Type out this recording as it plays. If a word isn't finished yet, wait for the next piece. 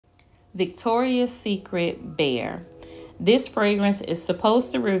Victoria's Secret Bare. This fragrance is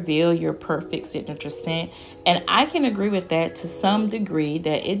supposed to reveal your perfect signature scent, and I can agree with that to some degree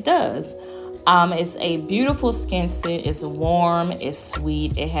that it does. It's a beautiful skin scent. It's warm, it's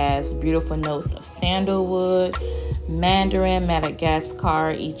sweet, it has beautiful notes of sandalwood, mandarin,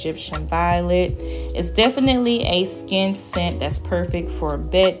 Madagascar, Egyptian violet. It's definitely a skin scent that's perfect for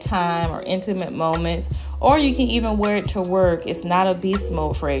bedtime or intimate moments, or you can even wear it to work. It's not a beast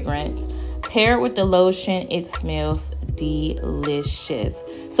mode fragrance. Paired with the lotion, it smells delicious.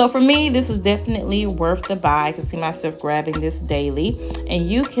 So for me, this is definitely worth the buy. I can see myself grabbing this daily, and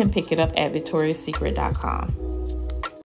you can pick it up at victoriassecret.com.